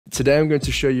Today I'm going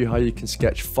to show you how you can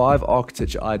sketch 5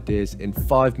 architecture ideas in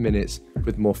 5 minutes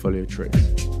with Morpholio Trace.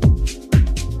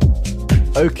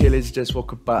 Okay ladies and gents,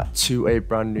 welcome back to a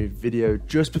brand new video.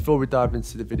 Just before we dive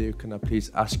into the video, can I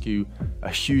please ask you a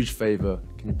huge favor?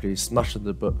 Can you please smash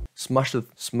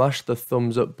the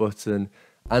thumbs up button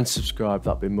and subscribe?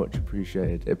 That'd be much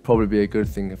appreciated. It'd probably be a good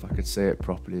thing if I could say it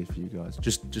properly for you guys.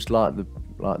 Just like the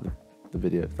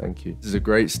video, thank you. This is a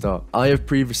great start. I have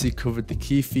previously covered the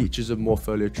key features of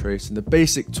Morpholio Trace and the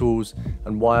basic tools,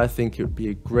 and why I think it would be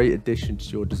a great addition to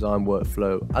your design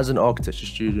workflow as an architecture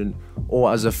student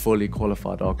or as a fully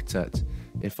qualified architect,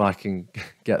 if I can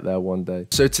get there one day.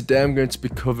 So today I'm going to be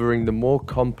covering the more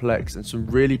complex and some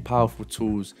really powerful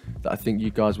tools that I think you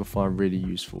guys will find really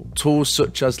useful. Tools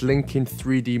such as linking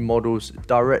 3D models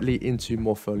directly into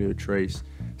Morpholio Trace,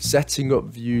 setting up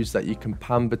views that you can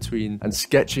pan between, and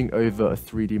sketching over a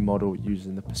 3D model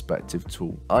using the perspective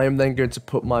tool. I am then going to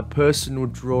put my personal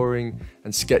drawing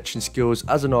and sketching skills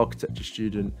as an architecture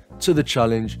student to the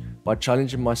challenge by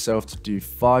challenging myself to do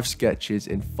 5 sketches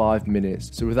in 5 minutes.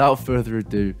 So without further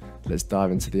ado, let's dive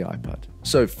into the iPad.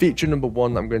 So feature number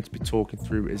 1 that I'm going to be talking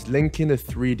through is linking a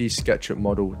 3D SketchUp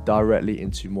model directly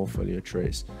into Morpholio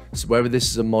Trace. So whether this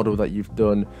is a model that you've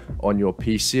done on your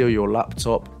PC or your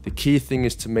laptop, the key thing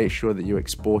is to make sure that you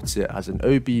export it as an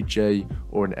OBJ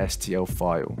or an STL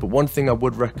file. But one thing I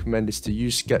would recommend is to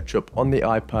use SketchUp on the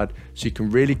iPad so you can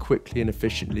really quickly and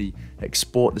efficiently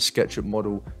export the SketchUp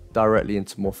model directly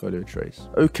into Morpholio Trace.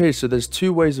 Okay, so there's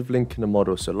 2 ways of linking a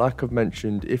model. So like I've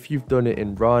mentioned, if you've done it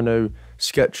in Rhino,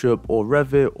 SketchUp or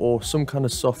Revit or some kind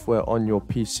of software on your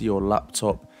PC or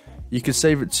laptop, you can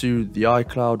save it to the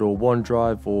iCloud or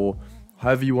OneDrive or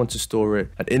however you want to store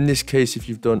it. And in this case, if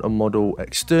you've done a model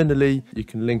externally, you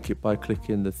can link it by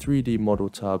clicking the 3D model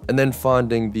tab and then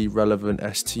finding the relevant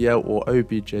STL or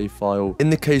OBJ file.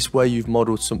 In the case where you've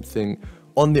modeled something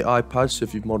on the iPad, so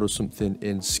if you've modeled something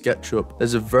in SketchUp,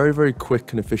 there's a very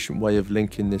quick and efficient way of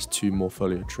linking this to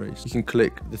Morpholio Trace. You can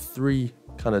click the 3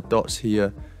 kind of dots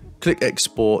here, click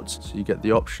export, so you get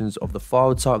the options of the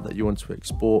file type that you want to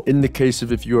export. In the case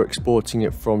of if you're exporting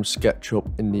it from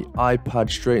SketchUp in the iPad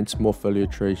straight into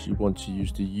Morpholio Trace, you want to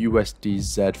use the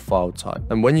USDZ file type.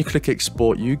 And when you click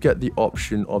export, you get the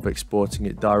option of exporting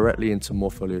it directly into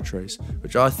Morpholio Trace,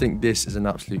 which I think this is an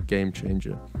absolute game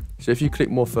changer. So if you click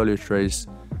Morpholio Trace,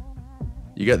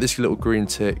 you get this little green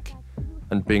tick,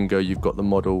 and bingo, you've got the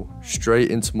model straight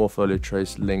into Morpholio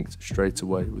Trace linked straight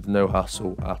away with no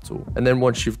hassle at all. And then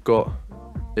once you've got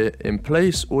it in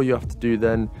place, all you have to do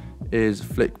then is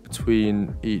flick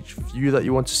between each view that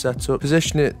you want to set up,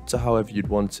 position it to however you'd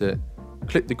want it,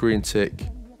 click the green tick,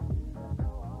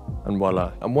 and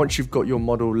voila. And once you've got your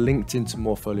model linked into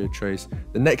Morpholio Trace,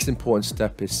 the next important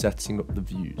step is setting up the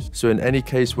views. So in any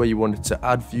case where you wanted to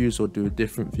add views or do a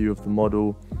different view of the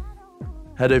model,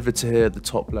 head over to here at the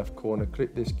top left corner,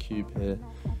 click this cube here,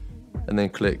 and then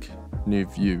click new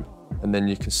view. And then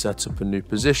you can set up a new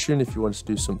position if you want to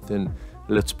do something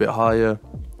a little bit higher.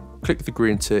 Click the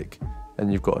green tick,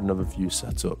 and you've got another view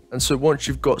set up. And so once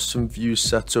you've got some views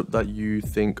set up that you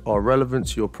think are relevant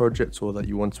to your project or that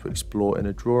you want to explore in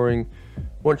a drawing,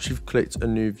 once you've clicked a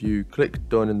new view, click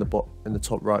done in the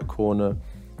top right corner,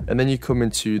 and then you come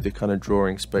into the kind of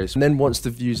drawing space. And then once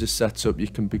the views are set up, you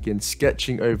can begin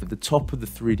sketching over the top of the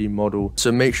 3D model.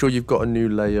 So make sure you've got a new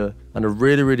layer. And a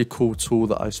really cool tool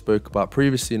that I spoke about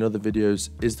previously in other videos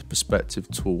is the perspective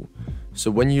tool. So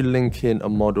when you link in a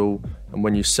model and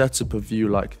when you set up a view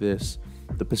like this,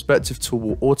 the perspective tool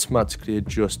will automatically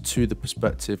adjust to the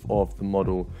perspective of the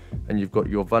model, and you've got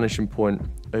your vanishing point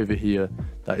over here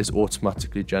that is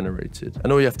automatically generated.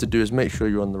 And all you have to do is make sure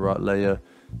you're on the right layer,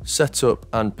 set up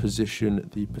and position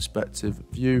the perspective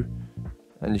view,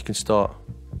 and you can start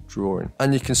drawing.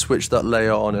 And you can switch that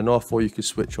layer on and off, or you can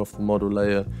switch off the model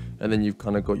layer, and then you've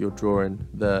kind of got your drawing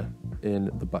there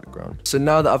in the background. So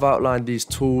now that I've outlined these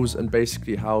tools and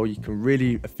basically how you can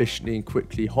really efficiently and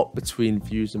quickly hop between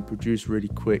views and produce really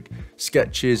quick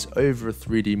sketches over a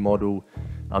 3D model,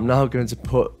 I'm now going to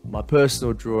put my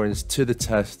personal drawings to the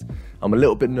test. I'm a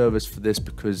little bit nervous for this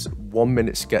because 1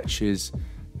 minute sketches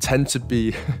tend to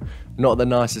be not the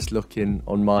nicest looking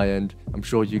on my end. I'm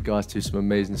sure you guys do some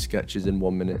amazing sketches in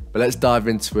 1 minute, but let's dive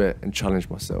into it and challenge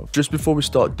myself. Just before we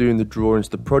start doing the drawings,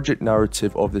 the project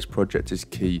narrative of this project is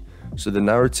key. So the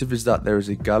narrative is that there is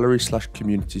a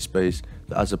gallery/community space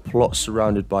that has a plot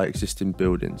surrounded by existing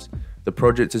buildings. The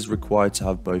project is required to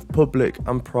have both public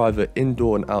and private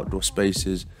indoor and outdoor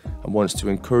spaces and wants to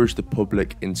encourage the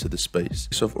public into the space.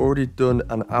 So I've already done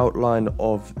an outline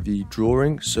of the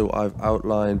drawing. So I've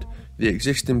outlined the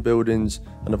existing buildings,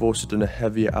 and I've also done a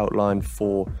heavier outline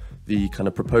for the kind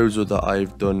of proposal that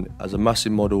I've done as a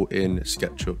massive model in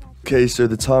SketchUp. Okay, so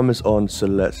the timer's on, so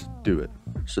let's do it.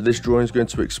 So this drawing is going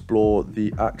to explore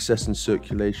the access and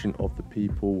circulation of the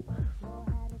people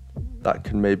that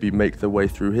can maybe make their way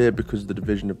through here because of the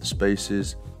division of the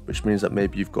spaces, which means that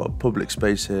maybe you've got a public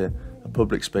space here, a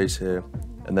public space here,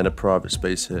 and then a private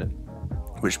space here,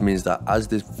 which means that as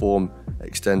this form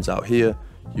extends out here,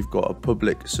 you've got a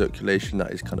public circulation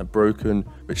that is kind of broken,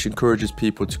 which encourages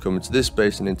people to come into this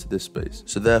space and into this space.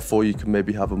 So therefore you can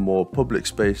maybe have a more public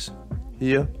space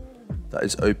here that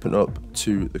is open up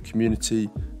to the community,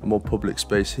 a more public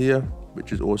space here,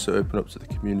 which is also open up to the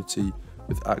community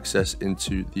with access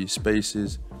into these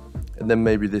spaces. And then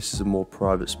maybe this is a more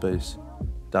private space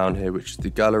down here, which is the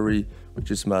gallery,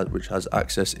 which has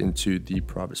access into the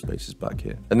private spaces back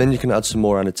here. And then you can add some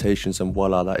more annotations, and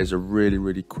voila, that is a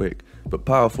really quick but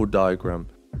powerful diagram.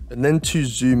 And then to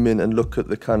zoom in and look at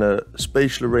the kind of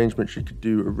spatial arrangements, you could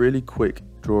do a really quick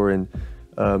drawing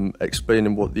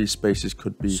explaining what these spaces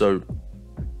could be. So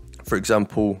for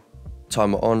example,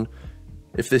 timer on.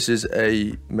 If this is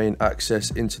a main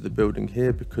access into the building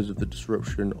here because of the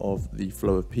disruption of the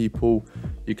flow of people,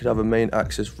 you could have a main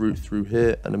access route through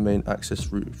here and a main access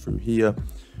route through here,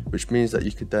 which means that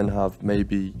you could then have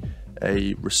maybe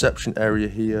a reception area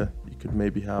here. You could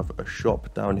maybe have a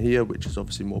shop down here, which is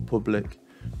obviously more public.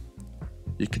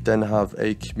 You could then have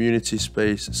a community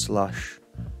space slash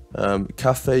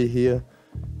cafe here.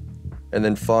 And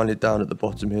then finally down at the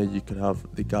bottom here, you could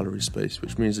have the gallery space,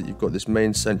 which means that you've got this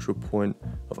main central point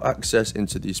of access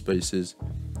into these spaces,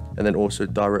 and then also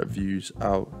direct views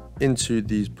out into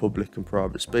these public and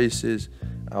private spaces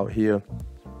out here.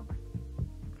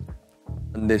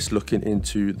 And this looking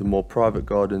into the more private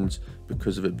gardens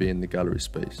because of it being the gallery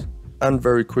space. And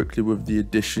very quickly, with the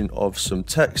addition of some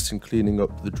text and cleaning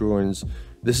up the drawings,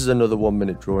 this is another 1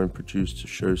 minute drawing produced to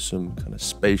show some kind of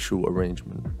spatial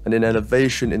arrangement. And in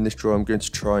elevation in this drawing, I'm going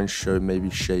to try and show maybe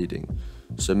shading.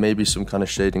 So maybe some kind of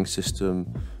shading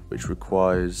system which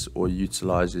requires or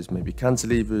utilizes maybe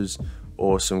cantilevers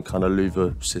or some kind of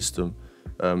louver system.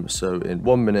 So in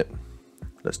 1 minute,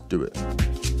 let's do it.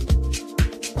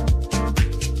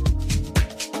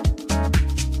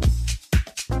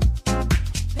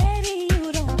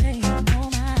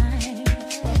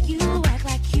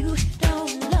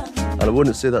 And I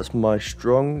wouldn't say that's my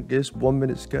strongest 1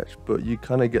 minute sketch, but you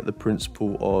kind of get the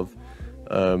principle of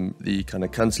the kind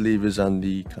of cantilevers and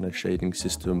the kind of shading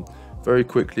system very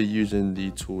quickly using the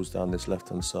tools down this left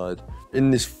hand side. In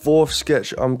this fourth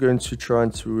sketch, I'm going to try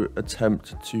to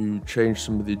attempt to change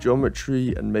some of the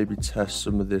geometry and maybe test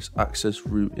some of this access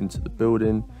route into the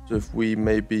building. So if we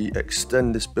maybe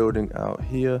extend this building out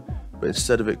here, but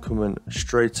instead of it coming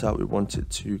straight out, we want it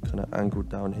to kind of angle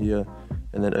down here.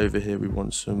 And then over here, we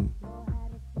want some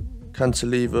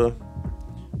cantilever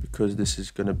because this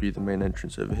is going to be the main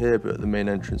entrance over here. But at the main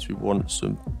entrance, we want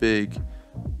some big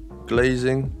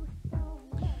glazing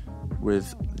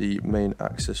with the main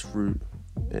access route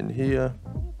in here.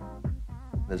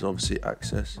 There's obviously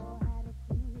access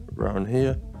around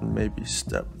here, and maybe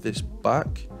step this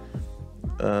back.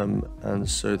 And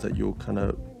so that you're kind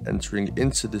of entering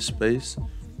into this space,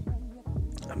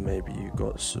 and maybe you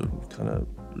got some kind of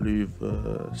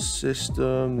louver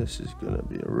system. This is going to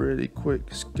be a really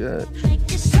quick sketch.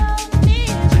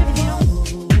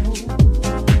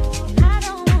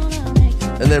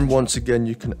 And then once again,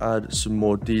 you can add some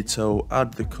more detail,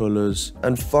 add the colors.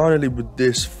 And finally, with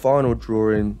this final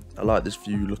drawing, I like this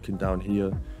view looking down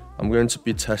here. I'm going to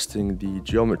be testing the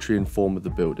geometry and form of the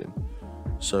building.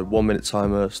 So 1 minute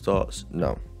timer starts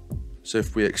now. So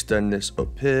if we extend this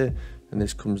up here and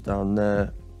this comes down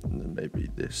there, and then maybe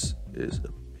this is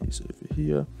a piece over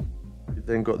here. We've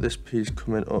then got this piece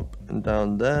coming up and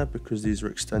down there because these are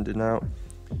extending out.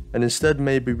 And instead,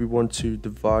 maybe we want to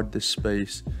divide this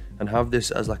space and have this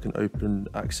as like an open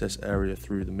access area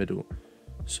through the middle.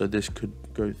 So this could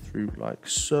go through like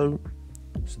so.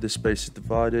 So this space is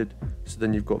divided. So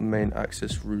then you've got main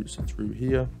access routes through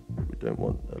here. We don't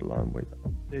want a line way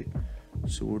that big.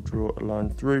 So we'll draw a line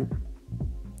through.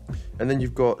 And then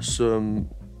you've got some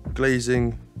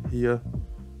glazing here,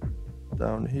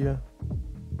 down here.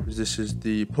 Because this is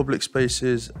the public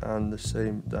spaces, and the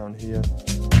same down here.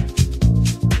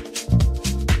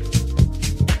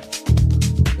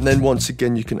 And then once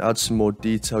again, you can add some more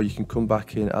detail. You can come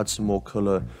back in, add some more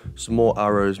color, some more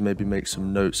arrows, maybe make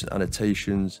some notes and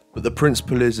annotations. But the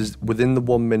principle is within the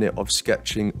 1 minute of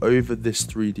sketching over this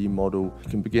 3D model, you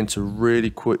can begin to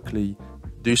really quickly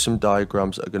do some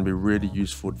diagrams that are going to be really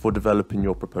useful for developing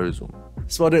your proposal.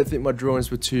 So I don't think my drawings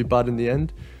were too bad in the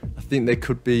end. I think they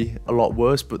could be a lot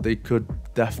worse, but they could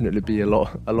definitely be a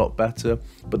lot better.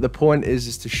 But the point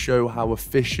is to show how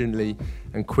efficiently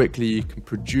and quickly you can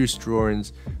produce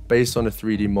drawings based on a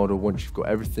 3D model. Once you've got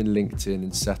everything linked in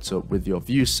and set up with your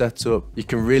view setup, you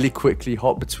can really quickly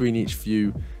hop between each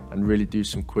view and really do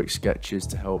some quick sketches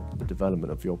to help the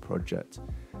development of your project.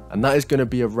 And that is going to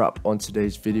be a wrap on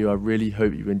today's video. I really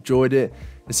hope you enjoyed it.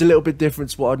 It's a little bit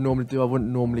different to what I'd normally do. I wouldn't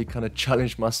normally kind of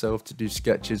challenge myself to do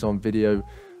sketches on video,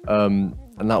 and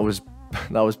that was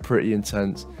pretty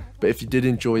intense. But if you did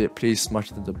enjoy it, please smash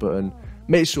the button.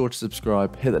 Make sure to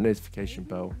subscribe, hit that notification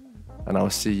bell, and I'll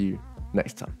see you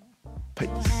next time. Peace.